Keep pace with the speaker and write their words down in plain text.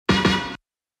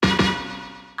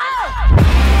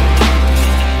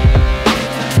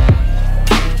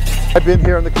I've been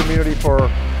here in the community for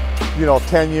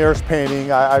 10 years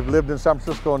painting. I've lived in San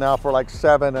Francisco now for like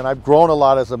 7, and I've grown a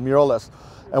lot as a muralist.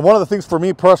 And one of the things for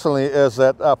me personally is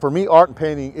that for me, art and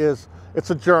painting it's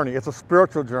a journey. It's a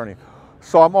spiritual journey.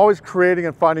 So I'm always creating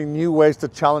and finding new ways to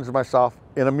challenge myself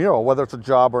in a mural, whether it's a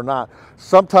job or not.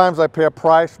 Sometimes I pay a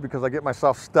price because I get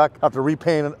myself stuck. I have to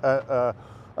repaint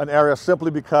an area simply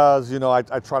because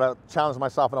I try to challenge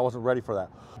myself and I wasn't ready for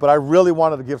that. But I really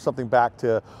wanted to give something back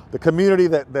to the community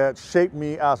that shaped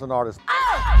me as an artist.